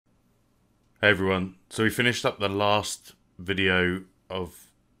Hey everyone, so we finished up the last video of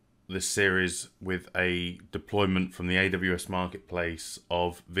this series with a deployment from the AWS Marketplace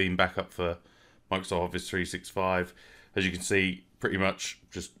of Veeam Backup for Microsoft Office 365. As you can see, pretty much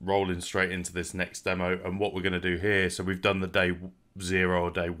just rolling straight into this next demo. And what we're going to do here, so we've done the day 0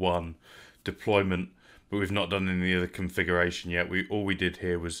 or day 1 deployment, but we've not done any of the configuration yet. All we did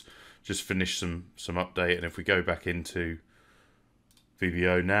here was just finish some update. And if we go back into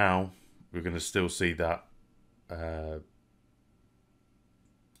VBO now, we're going to still see that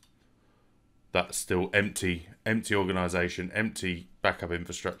that's still empty organization, empty backup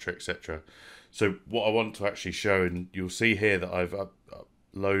infrastructure, etc. So what I want to actually show, and you'll see here that I've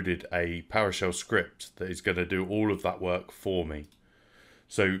uploaded a Powershell script that is going to do all of that work for me.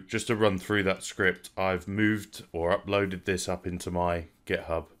 So just to run through that script, I've moved or uploaded this up into my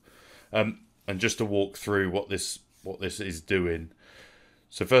GitHub, and just to walk through what this is doing.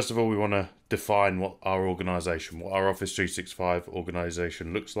 So first of all, we want to define what our organization, what our Office 365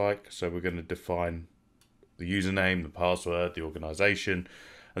 organization looks like. So we're going to define the username, the password, the organization,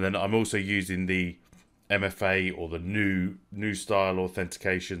 and then I'm also using the MFA or the new style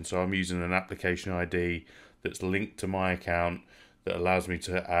authentication. So I'm using an application ID that's linked to my account that allows me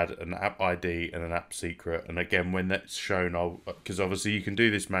to add an app ID and an app secret. And again, when that's shown, because obviously you can do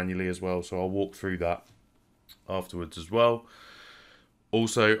this manually as well, so I'll walk through that afterwards as well.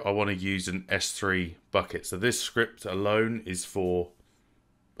 Also, I want to use an S3 bucket. So this script alone is for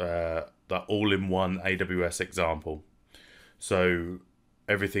that all-in-one AWS example. So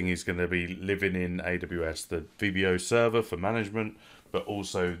everything is going to be living in AWS, the VBO server for management, but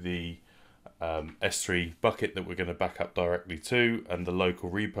also the S3 bucket that we're going to back up directly to, and the local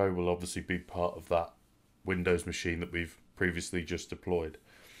repo will obviously be part of that Windows machine that we've previously just deployed.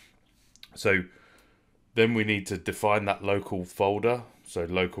 So then we need to define that local folder, so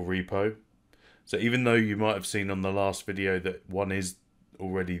local repo. So even though you might have seen on the last video that one is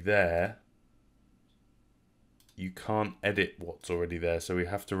already there, you can't edit what's already there, so we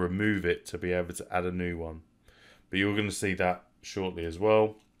have to remove it to be able to add a new one. But you're going to see that shortly as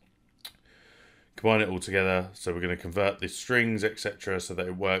well. Combine it all together, so we're going to convert the strings, etc., so that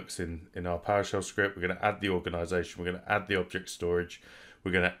it works in our PowerShell script. We're going to add the organization, we're going to add the object storage,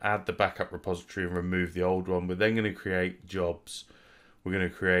 we're going to add the backup repository and remove the old one. We're then going to create jobs. We're going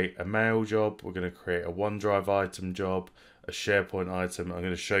to create a mail job, we're going to create a OneDrive item job, a SharePoint item. I'm going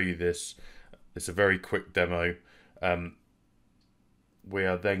to show you this. It's a very quick demo. We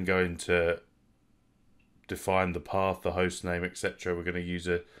are then going to define the path, the host name, etc. We're going to use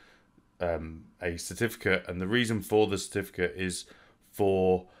a certificate, and the reason for the certificate is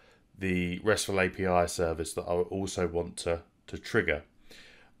for the RESTful API service that I also want to trigger.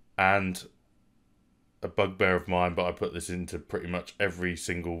 And a bugbear of mine, but I put this into pretty much every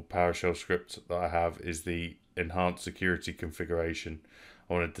single PowerShell script that I have, is the enhanced security configuration.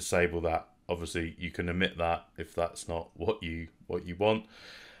 I want to disable that. Obviously you can omit that if that's not what you want.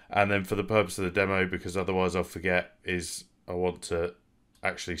 And then for the purpose of the demo, because otherwise I'll forget, is I want to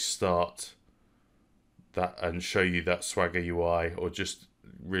actually start that and show you that Swagger UI, or just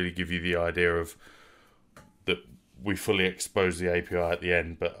really give you the idea of that we fully expose the API at the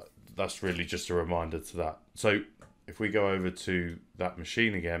end, but that's really just a reminder to that. So if we go over to that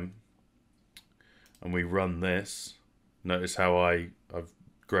machine again and we run this, notice how I've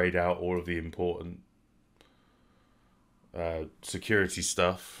grayed out all of the important security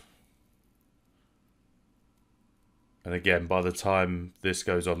stuff. And again, by the time this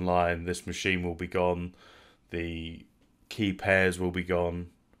goes online, this machine will be gone. The key pairs will be gone.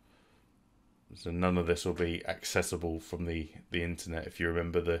 So none of this will be accessible from the internet, if you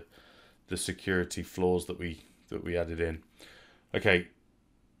remember the security flaws that we added in. Okay.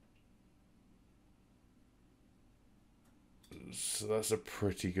 So that's a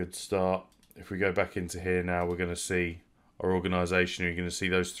pretty good start. If we go back into here now, we're going to see our organization. You're going to see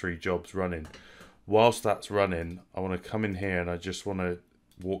those 3 jobs running. Whilst that's running, I want to come in here and I just want to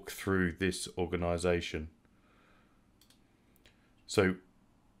walk through this organization. So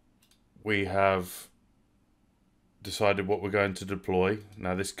we have decided what we're going to deploy.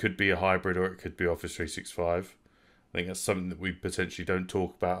 Now this could be a hybrid or it could be Office 365. I think that's something that we potentially don't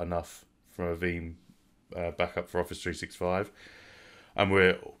talk about enough from a Veeam backup for Office 365. And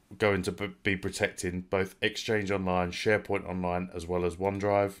we're going to be protecting both Exchange Online, SharePoint Online, as well as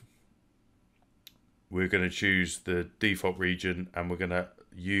OneDrive. We're going to choose the default region and we're going to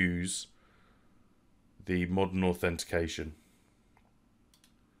use the modern authentication.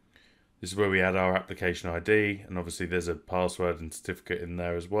 This is where we add our application ID, and obviously there's a password and certificate in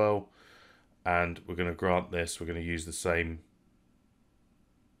there as well. And we're going to grant this, we're going to use the same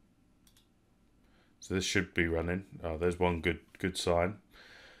So this should be running. Oh, there's one good sign.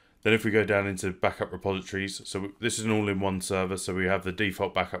 Then if we go down into backup repositories, so this is an all-in-one server, so we have the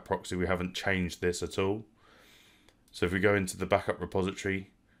default backup proxy. We haven't changed this at all. So if we go into the backup repository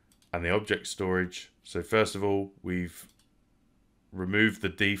and the object storage, so first of all, we've removed the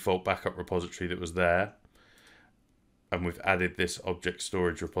default backup repository that was there, and we've added this object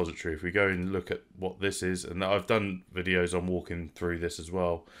storage repository. If we go and look at what this is, and I've done videos on walking through this as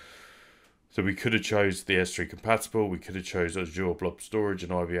well. So we could have chose the S3 compatible, we could have chose Azure Blob Storage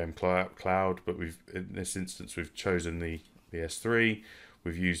and IBM Cloud, but in this instance we've chosen the S3.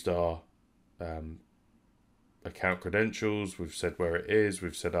 We've used our account credentials, we've said where it is,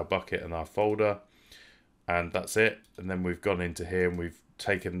 we've said our bucket and our folder, and that's it. And then we've gone into here and we've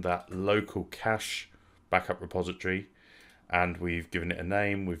taken that local cache backup repository and we've given it a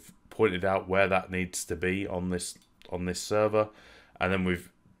name. We've pointed out where that needs to be on this server, and then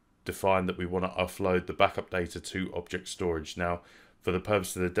we've defined that we want to offload the backup data to object storage. Now, for the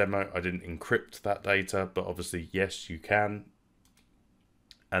purpose of the demo, I didn't encrypt that data, but obviously, yes, you can.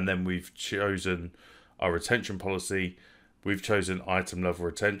 And then we've chosen our retention policy. We've chosen item level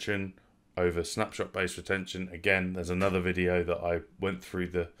retention over snapshot based retention. Again, there's another video that I went through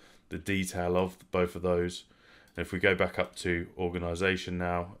the detail of both of those. And if we go back up to organization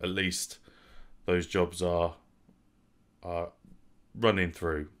now, at least those jobs are running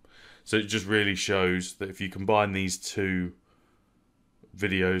through. So it just really shows that if you combine these two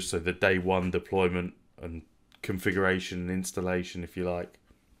videos, so the day one deployment and configuration and installation, if you like,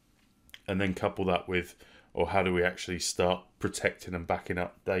 and then couple that with, or how do we actually start protecting and backing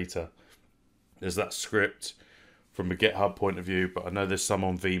up data? There's that script from a GitHub point of view, but I know there's some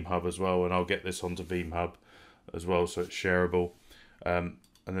on Veeam Hub as well, and I'll get this onto Veeam Hub as well, so it's shareable. And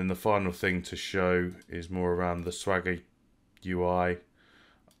then the final thing to show is more around the Swagger UI.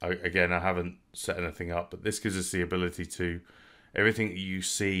 Again, I haven't set anything up, but this gives us the ability to, everything that you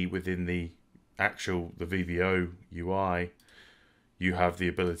see within the VBO UI, you have the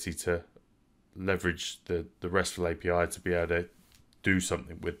ability to leverage the RESTful API to be able to do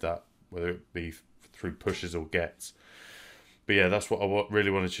something with that, whether it be through pushes or gets. But yeah, that's what I really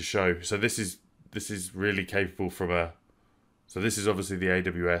wanted to show. So this is really capable so this is obviously the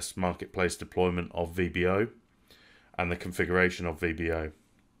AWS Marketplace deployment of VBO and the configuration of VBO.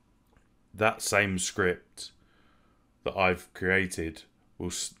 That same script that I've created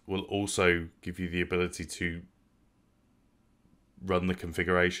will also give you the ability to run the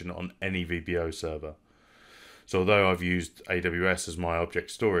configuration on any VBO server. So although I've used AWS as my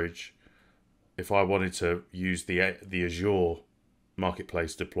object storage, if I wanted to use the Azure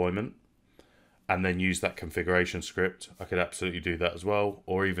Marketplace deployment and then use that configuration script, I could absolutely do that as well,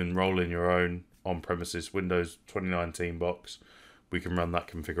 or even roll in your own on-premises Windows 2019 box. We can run that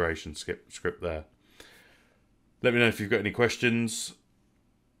configuration script there. Let me know if you've got any questions.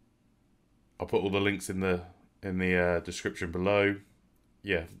 I'll put all the links in the description below.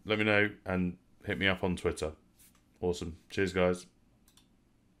 Yeah, let me know and hit me up on Twitter. Awesome. Cheers, guys.